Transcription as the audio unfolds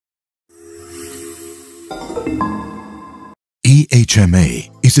eHMA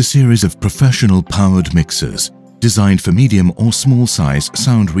is a series of professional powered mixers designed for medium or small size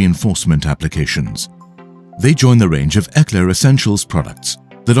sound reinforcement applications. They join the range of ECLER Essentials products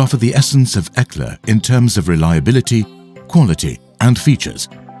that offer the essence of ECLER in terms of reliability, quality and features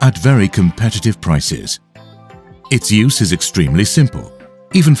at very competitive prices. Its use is extremely simple,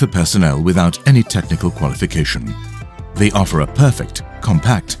 even for personnel without any technical qualification. They offer a perfect,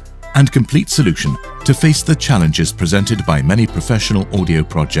 compact and complete solution to face the challenges presented by many professional audio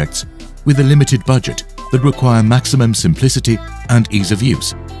projects with a limited budget that require maximum simplicity and ease of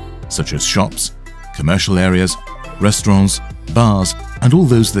use, such as shops, commercial areas, restaurants, bars, and all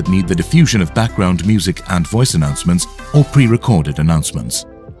those that need the diffusion of background music and voice announcements or pre-recorded announcements.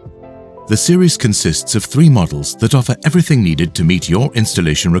 The series consists of 3 models that offer everything needed to meet your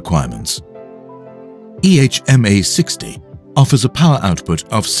installation requirements. eHMA 60 offers a power output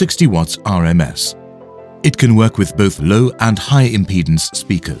of 60 watts RMS. It can work with both low and high impedance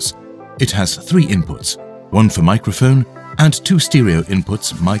speakers. It has 3 inputs, 1 for microphone and 2 stereo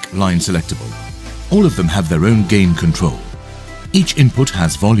inputs mic line selectable. All of them have their own gain control. Each input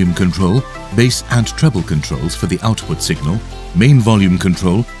has volume control, bass and treble controls for the output signal, main volume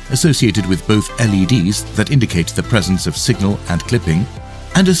control associated with both LEDs that indicate the presence of signal and clipping,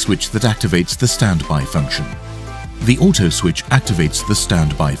 and a switch that activates the standby function. The auto switch activates the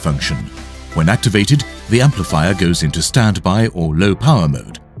standby function. When activated, the amplifier goes into standby or low power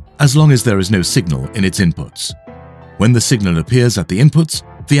mode, as long as there is no signal in its inputs. When the signal appears at the inputs,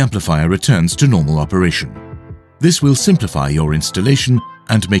 the amplifier returns to normal operation. This will simplify your installation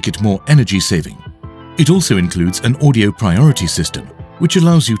and make it more energy-saving. It also includes an audio priority system, which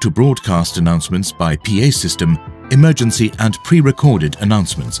allows you to broadcast announcements by PA system, emergency and pre-recorded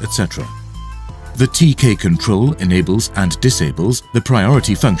announcements, etc. The TK control enables and disables the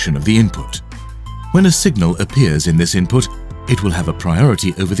priority function of the input. When a signal appears in this input, it will have a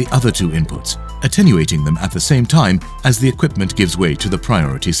priority over the other 2 inputs, attenuating them at the same time as the equipment gives way to the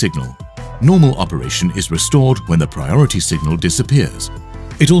priority signal. Normal operation is restored when the priority signal disappears.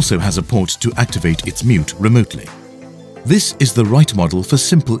 It also has a port to activate its mute remotely. This is the right model for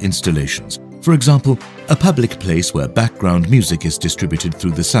simple installations. For example, a public place where background music is distributed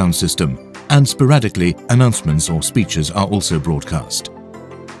through the sound system, and sporadically announcements or speeches are also broadcast.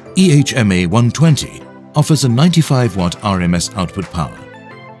 eHMA 120 offers a 95 watt RMS output power.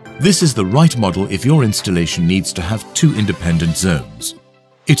 This is the right model if your installation needs to have 2 independent zones.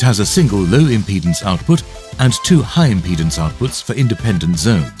 It has a single low impedance output and 2 high impedance outputs for independent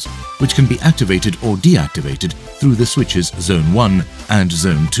zones, which can be activated or deactivated through the switches Zone 1 and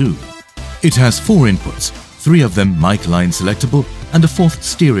Zone 2. It has 4 inputs, 3 of them mic line selectable and a 4th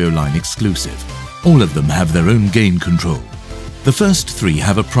stereo line exclusive. All of them have their own gain control. The first 3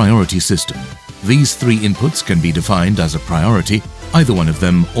 have a priority system. These 3 inputs can be defined as a priority, either one of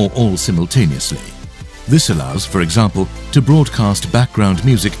them or all simultaneously. This allows, for example, to broadcast background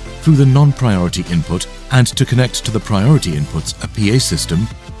music through the non-priority input and to connect to the priority inputs a PA system,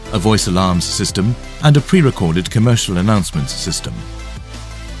 a voice alarms system, and a pre-recorded commercial announcements system.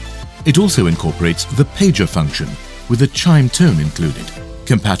 It also incorporates the pager function with a chime tone included,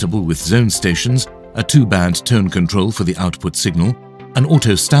 compatible with zone stations, a 2-band tone control for the output signal, an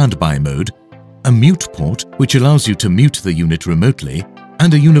auto standby mode, a mute port which allows you to mute the unit remotely,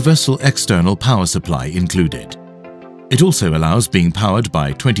 and a universal external power supply included. It also allows being powered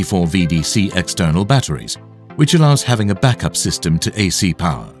by 24 VDC external batteries, which allows having a backup system to AC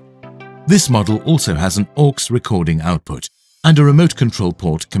power. This model also has an aux recording output and a remote control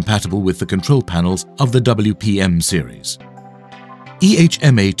port compatible with the control panels of the WPM series.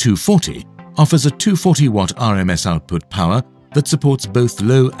 eHMA 240 offers a 240 watt RMS output power that supports both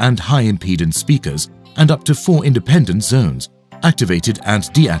low and high impedance speakers and up to 4 independent zones, activated and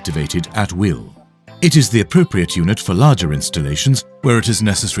deactivated at will. It is the appropriate unit for larger installations where it is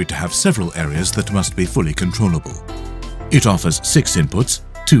necessary to have several areas that must be fully controllable. It offers 6 inputs,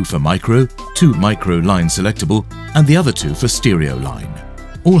 2 for micro, 2 micro line selectable, and the other 2 for stereo line.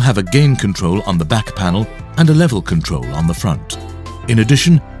 All have a gain control on the back panel and a level control on the front. In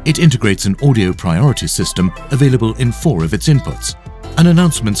addition, it integrates an audio priority system available in 4 of its inputs, an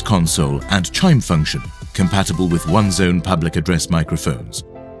announcements console and chime function compatible with 1-zone public address microphones,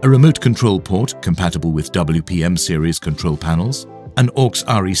 a remote control port compatible with WPM series control panels, an aux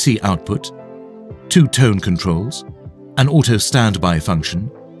REC output, 2 tone controls, an auto standby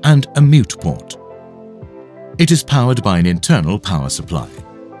function, and a mute port. It is powered by an internal power supply.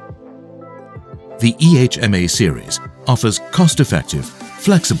 The eHMA series offers cost-effective,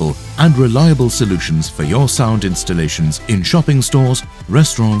 flexible and reliable solutions for your sound installations in shopping stores,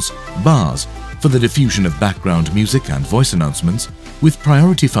 restaurants, bars, for the diffusion of background music and voice announcements with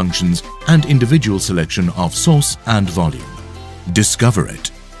priority functions and individual selection of source and volume. Discover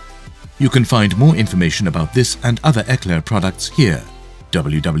it. You can find more information about this and other ECLER products here.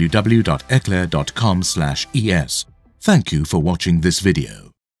 www.ecler.com/es. Thank you for watching this video.